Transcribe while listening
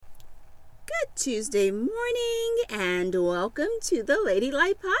Tuesday morning and welcome to the Lady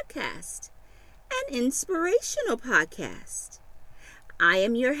Life Podcast, an inspirational podcast. I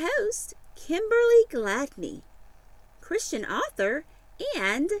am your host, Kimberly Gladney, Christian author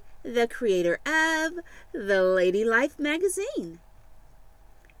and the creator of the Lady Life magazine.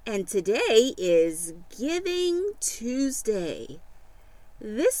 And today is Giving Tuesday.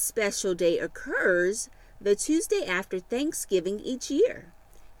 This special day occurs the Tuesday after Thanksgiving each year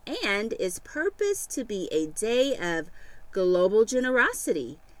and is purposed to be a day of global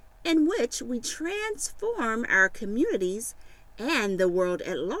generosity in which we transform our communities and the world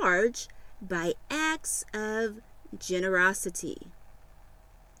at large by acts of generosity.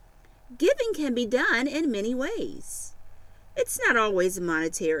 Giving can be done in many ways. It's not always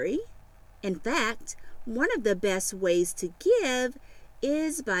monetary. In fact, one of the best ways to give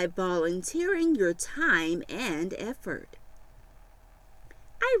is by volunteering your time and effort.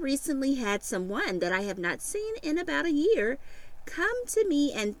 I recently had someone that I have not seen in about a year come to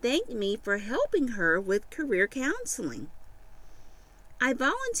me and thank me for helping her with career counseling. I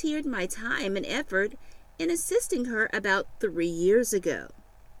volunteered my time and effort in assisting her about 3 years ago,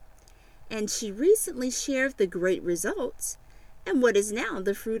 and she recently shared the great results and what is now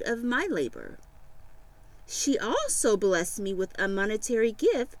the fruit of my labor. She also blessed me with a monetary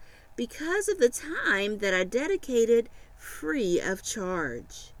gift because of the time that I dedicated free of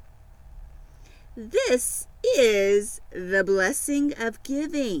charge. This is the blessing of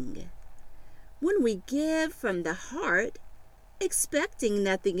giving. When we give from the heart, expecting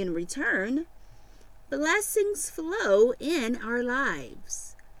nothing in return, blessings flow in our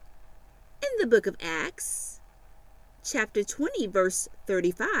lives. In the book of Acts, chapter 20, verse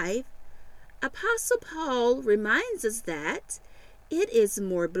 35, Apostle Paul reminds us that it is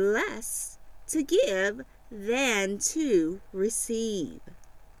more blessed to give than to receive.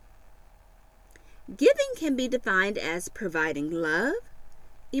 Giving can be defined as providing love,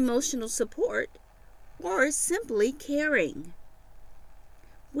 emotional support, or simply caring.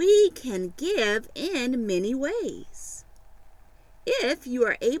 We can give in many ways. If you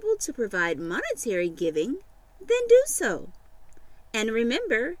are able to provide monetary giving, then do so. And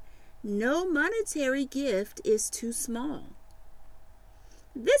remember, no monetary gift is too small.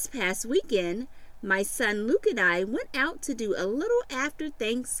 This past weekend, my son Luke and I went out to do a little after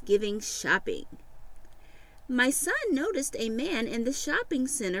Thanksgiving shopping. My son noticed a man in the shopping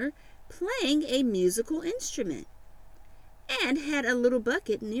center playing a musical instrument and had a little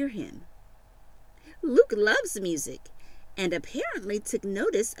bucket near him. Luke loves music and apparently took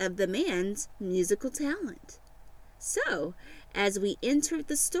notice of the man's musical talent. So, as we entered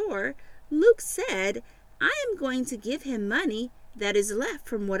the store, Luke said, "I am going to give him money that is left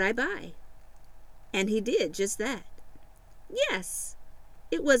from what I buy." And he did just that. Yes,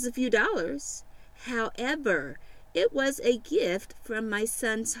 it was a few dollars. However, it was a gift from my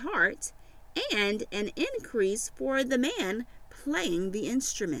son's heart and an increase for the man playing the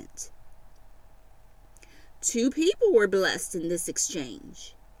instrument. 2 people were blessed in this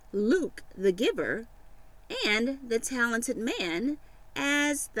exchange. Luke, the giver, and the talented man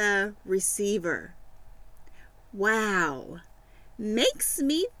as the receiver. Wow! Makes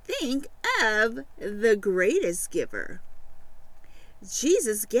me think of the greatest giver.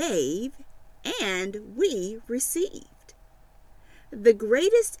 Jesus gave and we received. The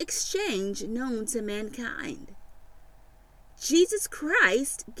greatest exchange known to mankind. Jesus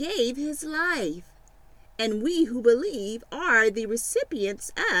Christ gave his life, and we who believe are the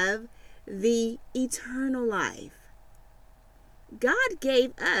recipients of the eternal life. God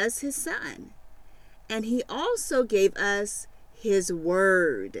gave us his Son, and he also gave us his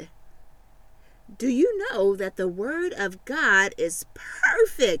Word. Do you know that the Word of God is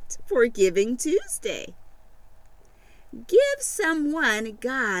perfect for Giving Tuesday? Give someone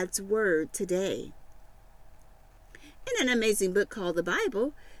God's Word today. In an amazing book called the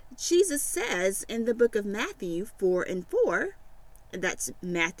Bible, Jesus says in the book of Matthew 4:4, that's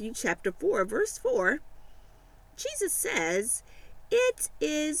Matthew chapter 4, verse 4, Jesus says, "It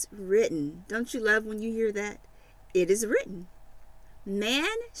is written." Don't you love when you hear that? It is written.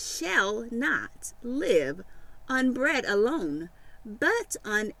 "Man shall not live on bread alone, but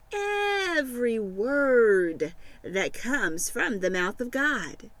on every word that comes from the mouth of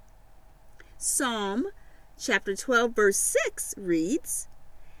God." Psalm chapter 12, verse 6 reads,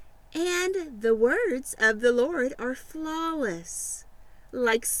 "And the words of the Lord are flawless,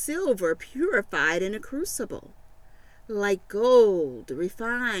 like silver purified in a crucible, like gold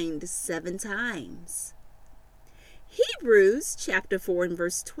refined 7 times. Hebrews chapter 4 and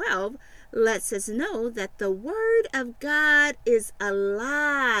verse 12 lets us know that the Word of God is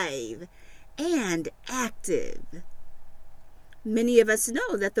alive and active. Many of us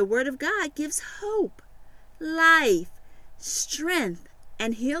know that the Word of God gives hope, life, strength,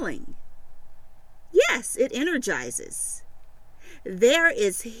 and healing. Yes, it energizes. There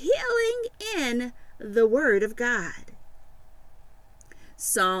is healing in the Word of God.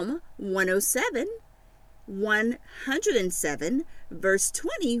 Psalm 107, verse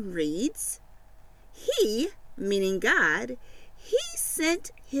 20 reads, He, meaning God, He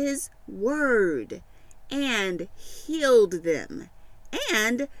sent His word and healed them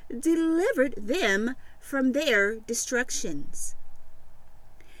and delivered them from their destructions.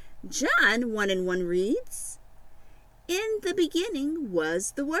 John 1:1 reads, In the beginning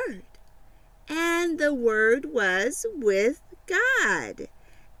was the Word, and the Word was with God,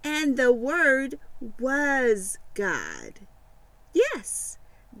 and the Word was God. Yes,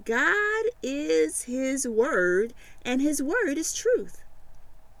 God is His Word, and His Word is truth.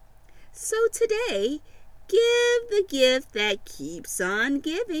 So today, give the gift that keeps on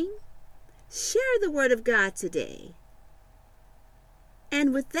giving. Share the Word of God today.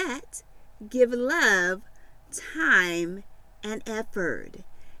 And with that, give love, time, and effort.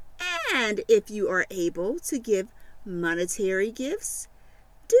 And if you are able to give monetary gifts,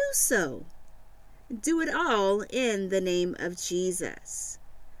 do so. Do it all in the name of Jesus.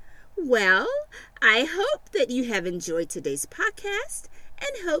 Well, I hope that you have enjoyed today's podcast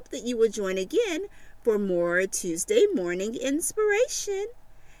and hope that you will join again for more Tuesday morning inspiration.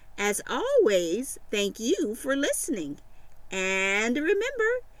 As always, thank you for listening. And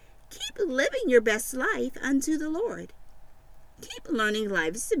remember, keep living your best life unto the Lord. Keep learning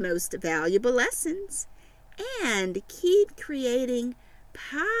life's most valuable lessons. And keep creating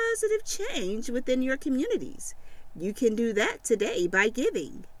positive change within your communities. You can do that today by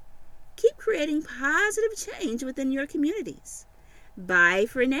giving. Keep creating positive change within your communities. Bye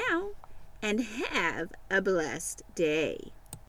for now, and have a blessed day.